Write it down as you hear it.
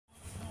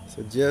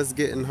So just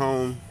getting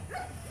home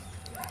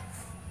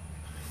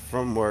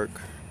from work.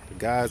 The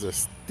guys are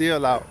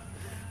still out,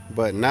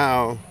 but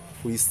now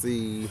we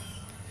see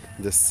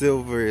the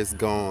silver is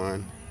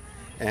gone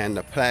and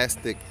the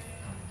plastic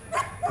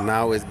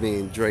now is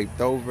being draped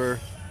over.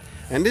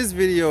 And this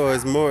video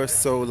is more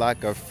so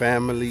like a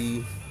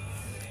family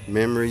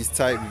memories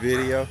type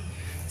video,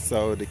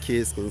 so the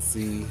kids can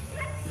see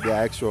the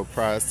actual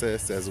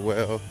process as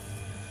well.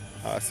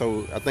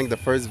 So I think the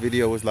first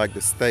video was like the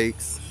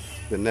steaks.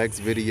 The next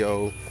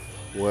video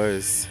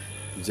was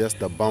just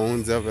the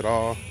bones of it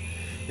all.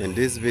 And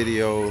this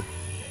video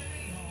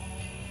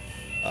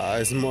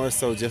is more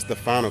so just the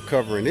final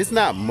covering. It's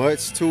not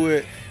much to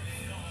it,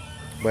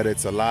 but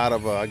it's a lot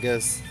of, I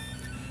guess,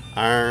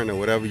 iron or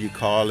whatever you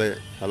call it.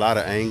 A lot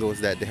of angles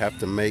that they have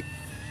to make,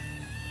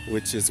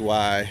 which is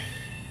why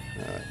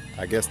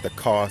I guess the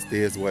cost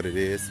is what it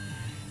is.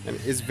 And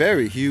it's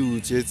very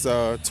huge. It's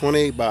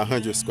 28 by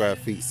 100 square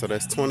feet, so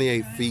that's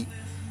 28 feet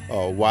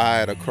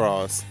wide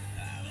across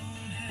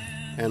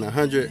and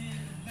 100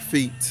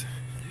 feet.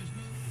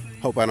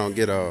 Hope I don't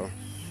get a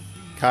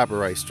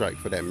copyright strike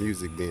for that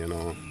music being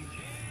on.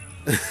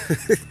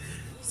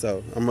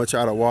 So I'm gonna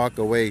try to walk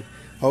away.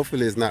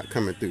 Hopefully it's not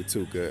coming through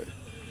too good.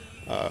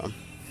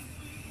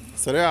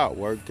 So they're out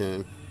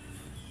working.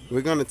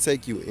 We're gonna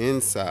take you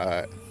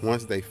inside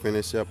once they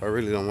finish up. I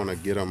really don't want to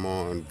get them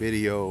on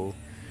video,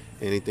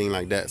 anything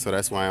like that, so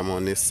that's why I'm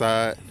on this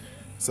side.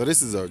 So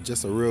this is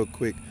just a real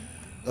quick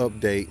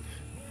update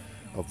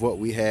of what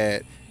we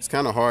had. It's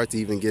kind of hard to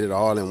even get it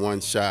all in one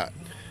shot.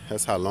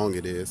 That's how long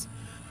it is.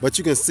 But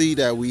you can see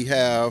that we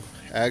have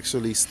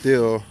actually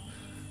still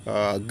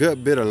a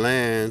good bit of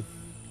land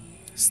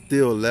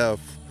still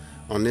left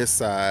on this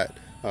side.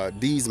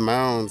 These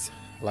mounds,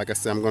 like I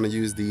said, I'm going to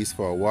use these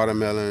for a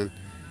watermelon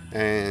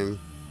and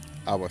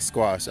our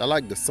squash. I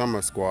like the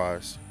summer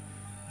squash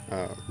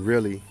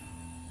really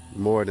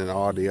more than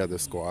all the other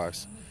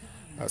squash.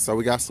 So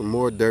we got some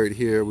more dirt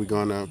here we're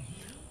going to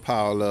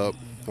pile up.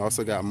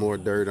 Also got more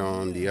dirt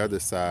on the other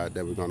side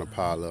that we're going to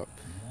pile up.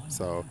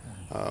 So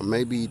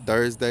maybe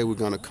Thursday we're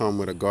going to come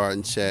with a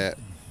garden chat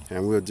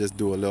and we'll just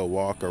do a little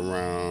walk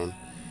around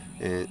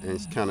and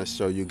kind of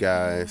show you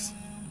guys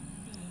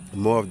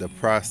more of the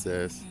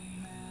process.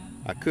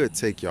 I could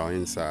take y'all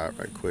inside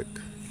right quick.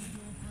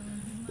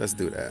 Let's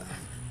do that.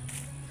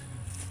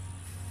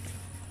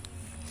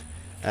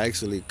 I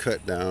actually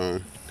cut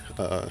down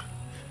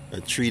a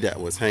tree that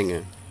was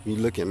hanging. You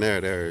look in there,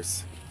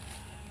 there's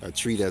a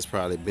tree that's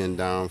probably been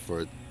down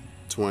for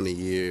 20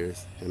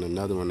 years and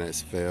another one that's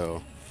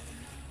fell.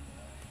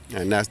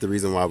 And that's the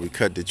reason why we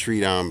cut the tree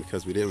down,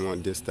 because we didn't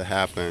want this to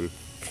happen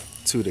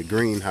to the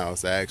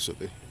greenhouse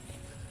actually.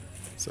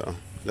 So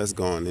let's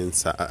go on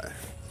inside,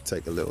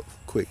 take a little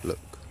quick look.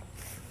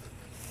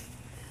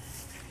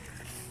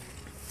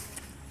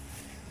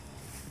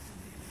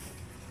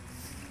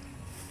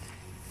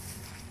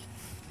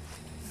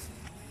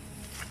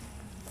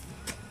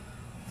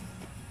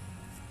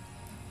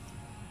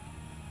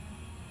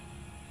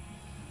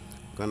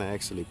 Gonna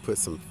actually put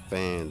some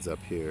fans up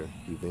here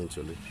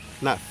eventually.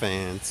 Not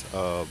fans,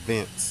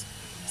 vents.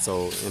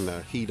 So in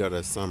the heat of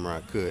the summer, I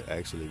could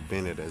actually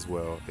vent it as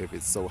well if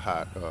it's so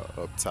hot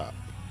up top.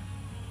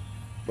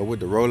 But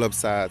with the roll-up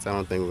sides, I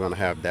don't think we're gonna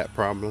have that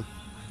problem.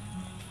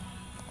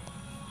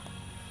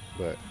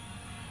 But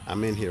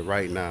I'm in here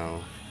right now,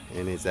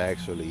 and it's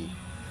actually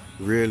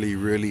really,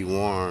 really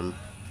warm,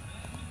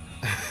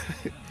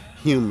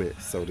 humid,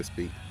 so to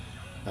speak.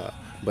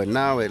 But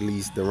now at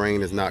least the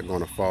rain is not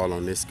going to fall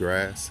on this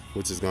grass,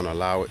 which is going to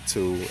allow it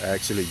to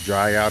actually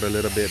dry out a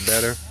little bit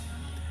better.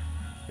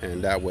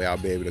 And that way I'll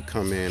be able to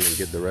come in and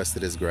get the rest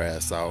of this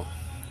grass out.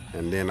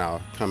 And then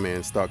I'll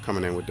start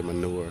coming in with the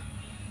manure.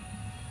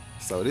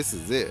 So this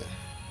is it.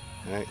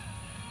 Right?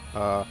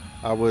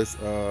 I was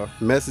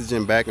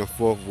messaging back and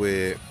forth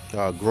with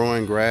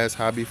Growing Grass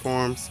Hobby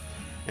Farms.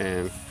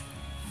 And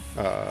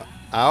I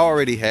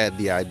already had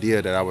the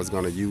idea that I was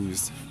going to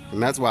use.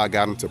 And that's why I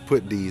got them to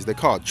put these. They're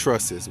called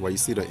trusses, where you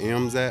see the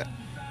M's at.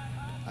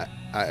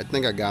 I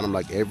think I got them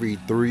like every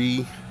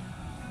three,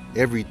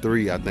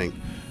 I think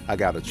I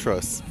got a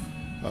truss.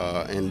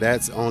 And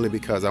that's only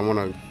because I want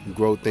to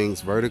grow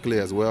things vertically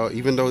as well.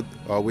 Even though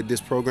with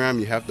this program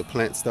you have to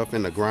plant stuff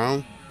in the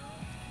ground,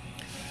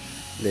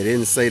 they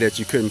didn't say that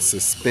you couldn't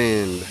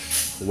suspend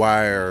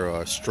wire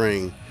or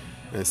string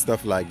and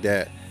stuff like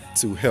that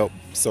to help.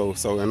 So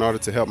in order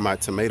to help my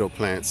tomato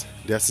plants,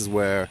 this is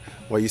where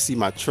you see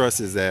my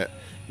trusses at.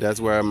 That's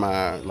where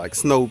my like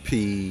snow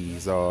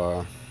peas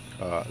or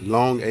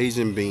long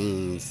Asian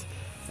beans,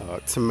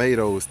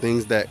 tomatoes,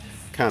 things that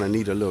kind of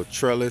need a little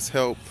trellis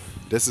help.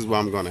 This is where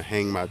I'm going to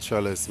hang my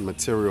trellis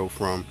material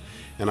from,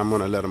 and I'm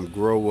going to let them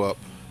grow up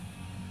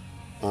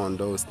on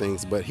those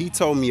things. But he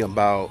told me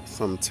about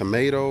some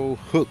tomato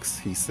hooks,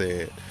 he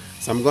said.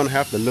 So I'm going to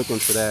have to look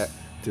into that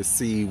to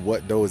see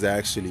what those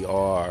actually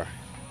are.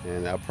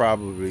 And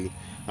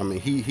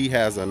he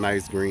has a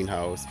nice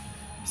greenhouse,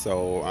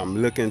 so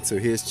I'm looking to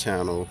his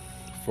channel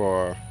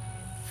for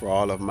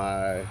all of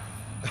my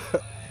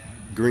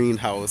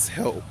greenhouse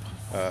help.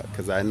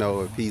 because I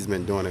know if he's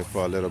been doing it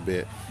for a little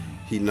bit,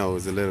 he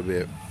knows a little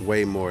bit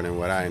way more than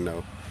what I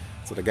know.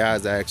 So the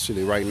guy's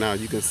actually right now,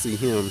 you can see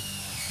him,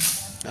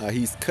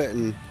 he's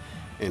cutting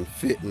and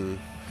fitting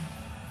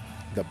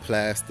the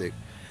plastic.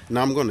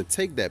 Now I'm going to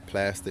take that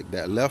plastic,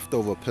 that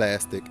leftover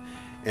plastic,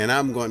 and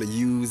I'm going to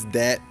use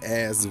that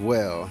as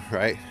well,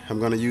 right? I'm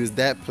going to use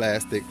that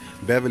plastic.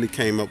 Beverly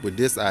came up with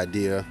this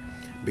idea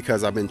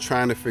because I've been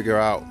trying to figure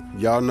out,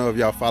 y'all know, if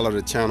y'all follow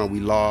the channel, we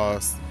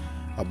lost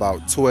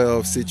about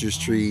 12 citrus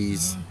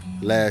trees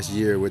last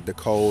year with the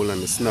cold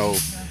and the snow.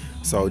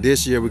 So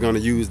this year we're going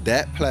to use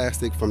that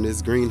plastic from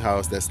this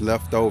greenhouse that's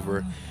left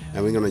over,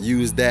 and we're going to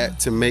use that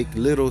to make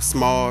little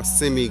small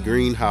semi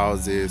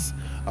greenhouses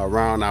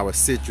around our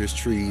citrus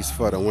trees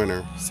for the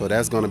winter. So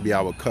that's going to be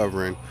our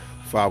covering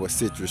for our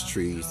citrus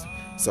trees.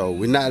 So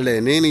we're not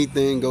letting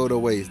anything go to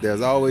waste.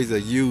 There's always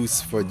a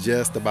use for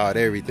just about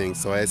everything.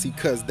 So as he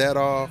cuts that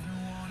off,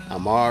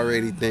 I'm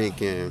already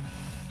thinking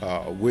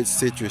which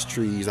citrus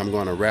trees I'm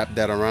going to wrap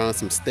that around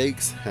some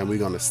stakes, and we're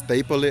going to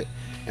staple it,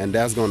 and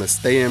that's going to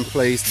stay in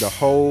place the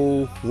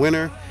whole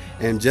winter,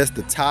 and just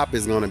the top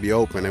is going to be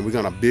open, and we're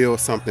going to build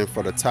something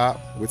for the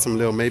top with some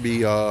little maybe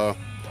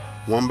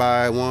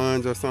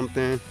 1x1s or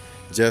something,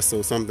 just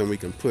so something we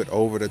can put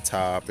over the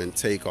top and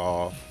take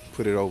off,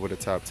 put it over the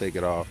top, take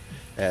it off,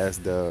 as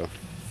the,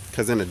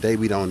 because in the day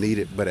we don't need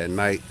it, but at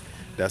night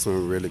that's when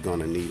we're really going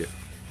to need it.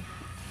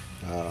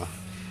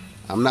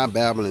 I'm not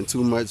babbling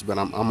too much, but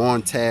I'm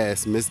on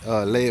task. Miss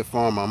Laird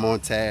Farmer, I'm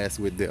on task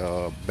with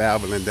the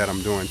babbling that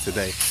I'm doing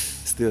today.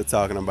 Still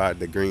talking about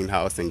the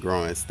greenhouse and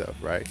growing stuff,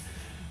 right?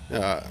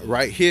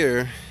 Right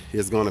here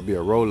is going to be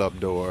a roll-up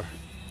door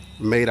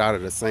made out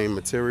of the same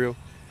material.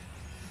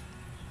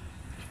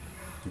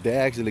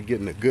 They're actually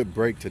getting a good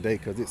break today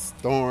because it's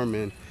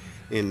storming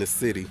in the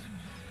city.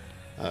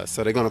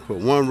 So they're going to put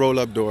one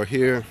roll-up door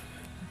here,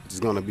 which is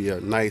going to be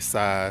a nice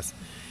size,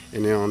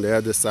 and then on the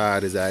other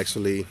side is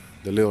actually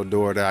the little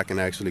door that I can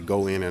actually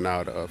go in and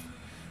out of.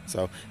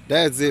 So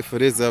that's it for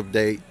this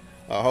update.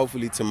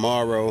 Hopefully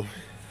tomorrow,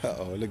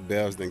 look,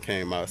 Bells then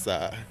came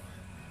outside.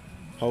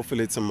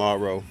 Hopefully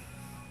tomorrow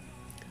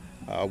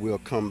we'll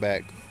come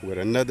back with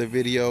another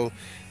video.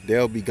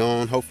 They'll be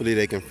gone. Hopefully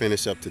they can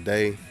finish up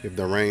today if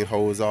the rain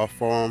holds off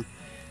for them.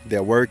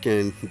 They're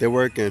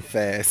working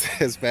fast,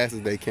 as fast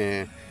as they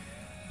can.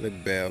 Look,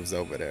 Bells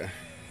over there.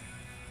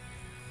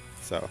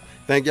 So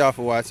thank y'all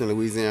for watching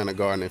Louisiana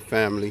Gardening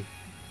Family.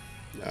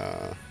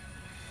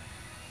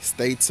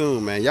 Stay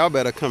tuned, man. Y'all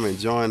better come and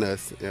join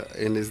us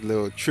in this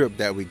little trip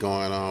that we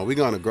going on. We're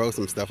going to grow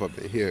some stuff up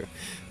in here.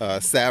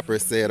 Sapper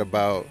said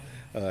about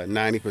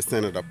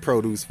 90% of the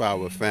produce for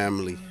our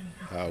family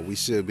we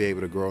should be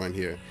able to grow in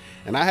here.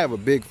 And I have a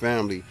big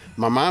family.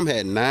 My mom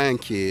had 9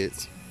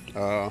 kids.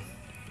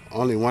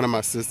 Only one of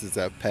my sisters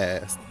have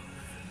passed.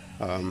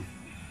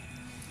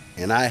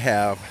 And I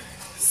have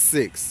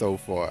 6 so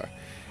far.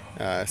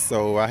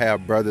 So I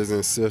have brothers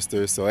and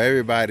sisters, so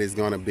everybody's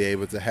going to be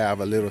able to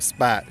have a little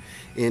spot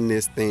in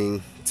this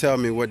thing. Tell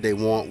me what they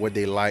want, what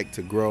they like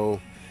to grow,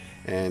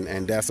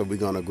 and that's what we're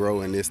going to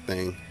grow in this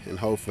thing. And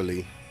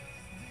hopefully,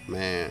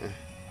 man,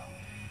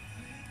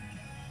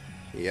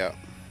 yep,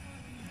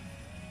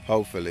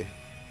 hopefully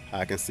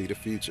I can see the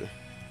future.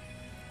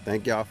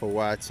 Thank y'all for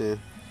watching,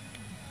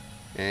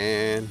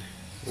 and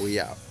we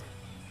out.